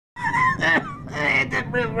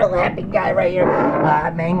The real happy guy right here.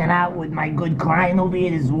 I'm hanging out with my good client over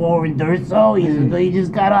here, this Warren Durso. He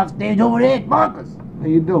just got off stage over there at Marcus. How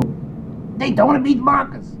you doing? Daytona Beach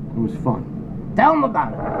Marcus. It was fun. Tell him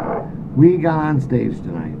about it. We got on stage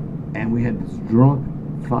tonight, and we had this drunk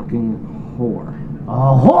fucking whore. A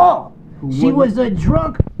whore? She wouldn't- was a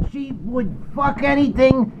drunk. She would fuck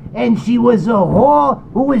anything, and she was a whore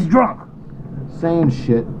who was drunk. Saying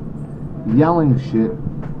shit, yelling shit,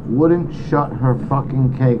 wouldn't shut her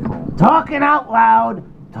fucking cake hole. Talking out loud,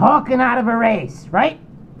 talking out of a race, right?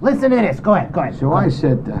 Listen to this. Go ahead, go ahead. So I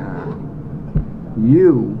said to her,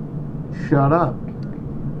 you shut up.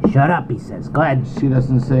 Shut up, he says. Go ahead. She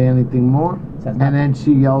doesn't say anything more, Says and nothing. then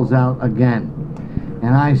she yells out again.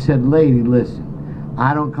 And I said, lady, listen,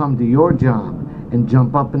 I don't come to your job and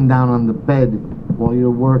jump up and down on the bed while you're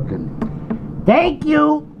working. Thank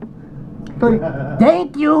you.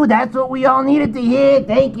 Thank you. That's what we all needed to hear.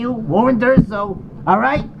 Thank you, Warren Durso. All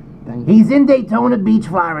right? Thank you. He's in Daytona Beach,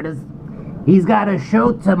 Florida. He's got a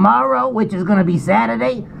show tomorrow, which is going to be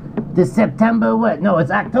Saturday, the September what? No, it's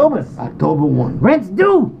October. October 1. Rent's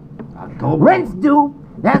due. October Rent's due.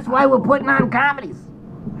 That's why we're putting on comedies.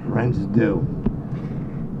 Rent's due.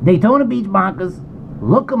 Daytona Beach Marcus.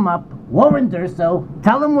 Look him up. Warren Durso.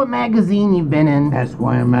 Tell him what magazine you've been in.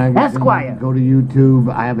 Esquire magazine. Esquire. Go to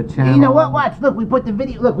YouTube. I have a channel. You know what? Watch. Look, we put the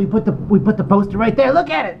video. Look, we put the poster right there. Look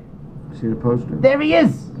at it. See the poster? There he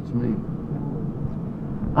is. It's me.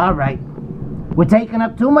 All right. We're taking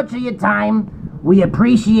up too much of your time. We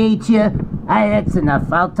appreciate you. That's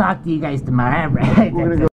enough. I'll talk to you guys tomorrow. All right. We're gonna go